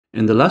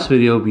In the last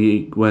video,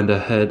 we went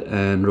ahead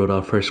and wrote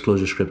our first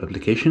ClojureScript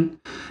application.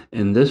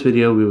 In this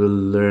video, we will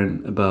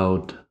learn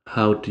about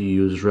how to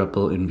use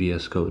REPL in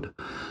VS Code.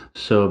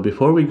 So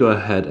before we go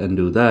ahead and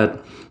do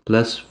that,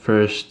 let's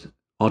first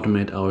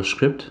automate our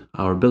script,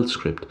 our build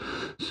script.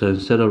 So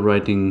instead of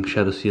writing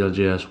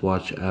shadow-cljs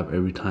watch app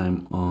every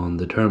time on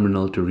the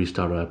terminal to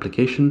restart our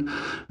application,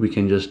 we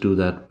can just do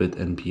that with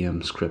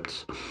npm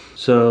scripts.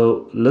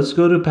 So let's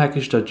go to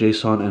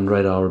package.json and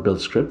write our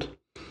build script.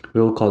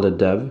 We will call it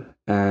dev,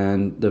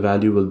 and the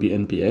value will be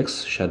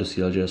npx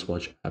shadow-cljs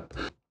watch app.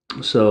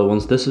 So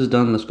once this is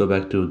done, let's go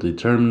back to the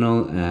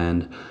terminal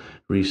and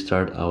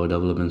restart our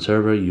development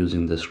server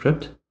using the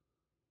script.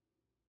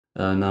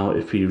 Now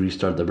if we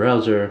restart the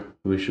browser,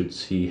 we should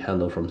see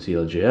hello from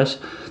CLJS.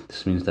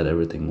 This means that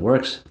everything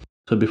works.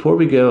 So before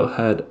we go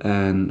ahead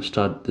and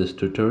start this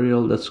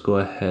tutorial, let's go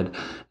ahead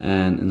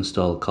and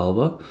install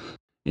Calva.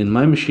 In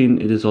my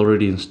machine, it is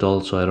already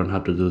installed, so I don't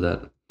have to do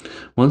that.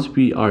 Once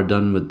we are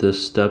done with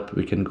this step,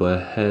 we can go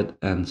ahead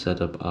and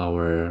set up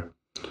our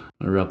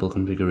REPL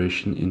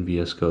configuration in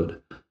VS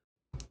Code.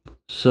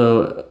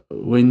 So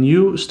when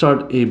you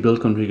start a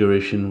build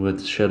configuration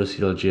with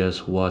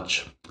shadow-cljs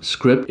watch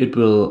script, it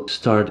will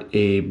start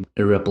a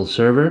REPL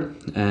server,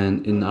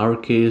 and in our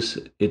case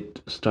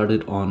it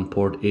started on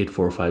port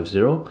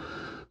 8450.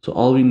 So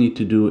all we need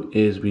to do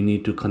is we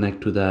need to connect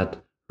to that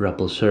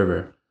REPL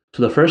server.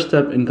 So the first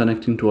step in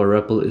connecting to our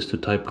REPL is to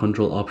type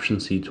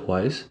Ctrl-Option-C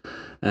twice,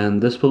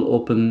 and this will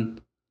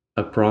open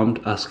a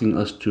prompt asking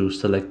us to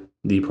select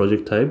the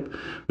project type.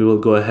 We will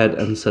go ahead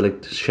and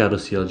select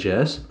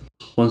shadow-cljs.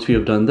 Once we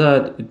have done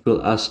that, it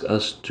will ask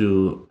us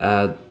to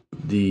add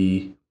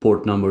the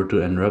port number to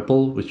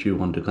nREPL, which we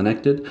want to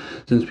connect it.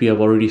 Since we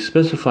have already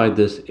specified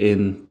this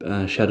in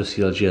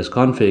shadow-cljs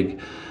config,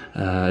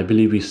 I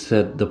believe we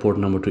set the port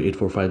number to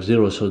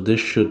 8450, so this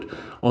should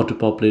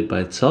auto-populate by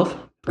itself.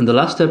 And the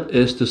last step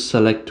is to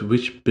select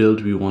which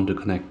build we want to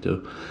connect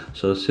to.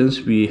 So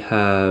since we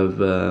have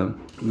a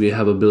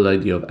build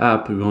ID of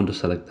app, we want to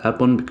select that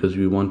one because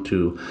we want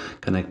to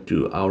connect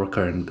to our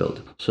current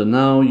build. So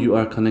now you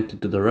are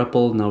connected to the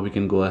REPL. Now we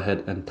can go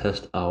ahead and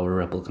test our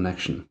REPL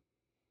connection.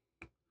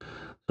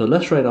 So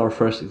let's write our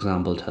first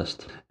example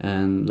test,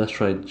 and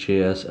let's write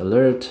JS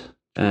alert,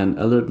 and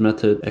alert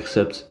method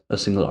accepts a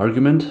single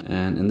argument,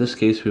 and in this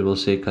case we will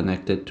say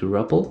connected to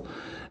REPL.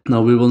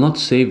 Now we will not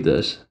save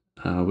this.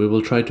 We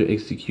will try to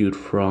execute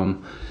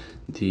from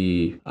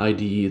the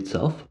IDE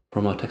itself,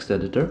 from our text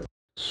editor.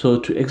 So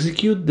to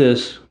execute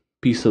this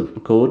piece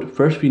of code,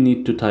 first we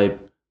need to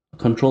type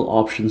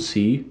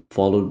Ctrl-Option-C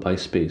followed by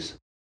space.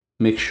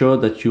 Make sure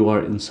that you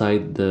are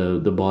inside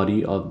the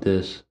body of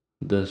this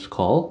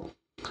call.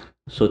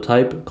 So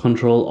type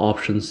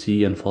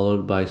Ctrl-Option-C and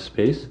followed by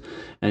space.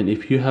 And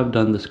if you have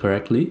done this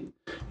correctly,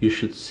 you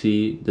should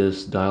see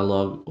this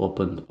dialog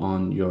opened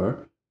on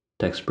your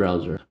text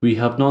browser. We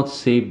have not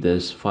saved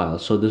this file,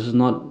 so this is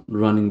not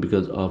running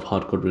because of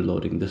hot code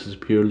reloading. This is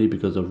purely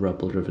because of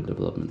REPL driven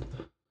development.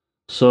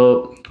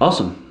 So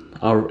awesome,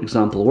 our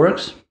example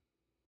works.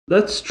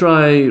 Let's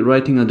try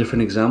writing a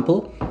different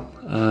example.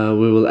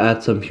 We will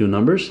add some few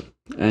numbers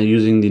and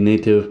using the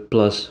native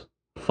plus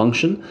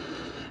function.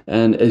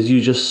 And as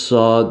you just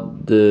saw,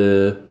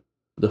 the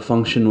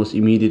function was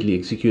immediately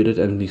executed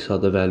and we saw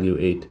the value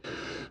 8.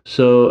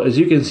 So as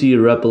you can see,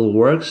 REPL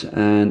works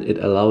and it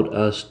allowed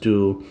us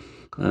to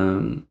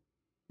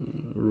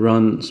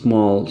run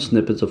small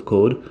snippets of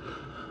code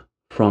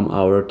from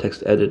our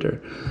text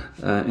editor.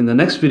 In the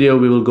next video,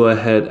 we will go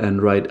ahead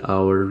and write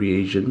our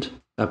reagent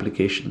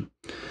application.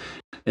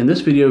 In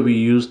this video, we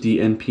use the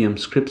npm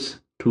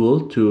scripts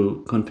tool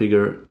to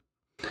configure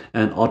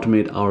and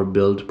automate our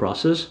build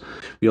process.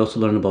 We also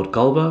learned about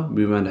Calva.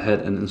 We went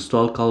ahead and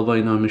installed Calva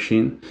in our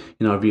machine,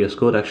 in our VS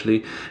Code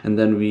actually, and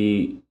then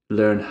we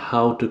learn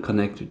how to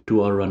connect it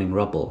to our running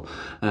REPL,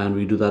 and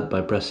we do that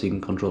by pressing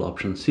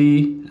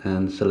Ctrl-Option-C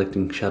and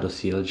selecting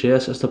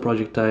shadow-cljs as the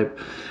project type,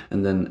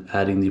 and then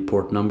adding the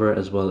port number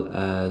as well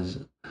as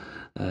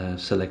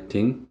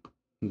selecting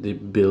the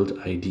build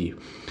ID.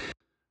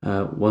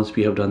 Once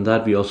we have done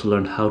that, we also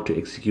learned how to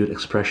execute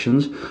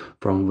expressions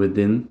from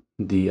within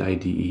the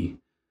IDE.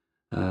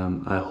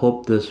 I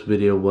hope this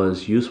video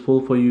was useful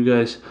for you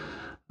guys.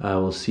 I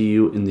will see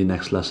you in the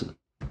next lesson.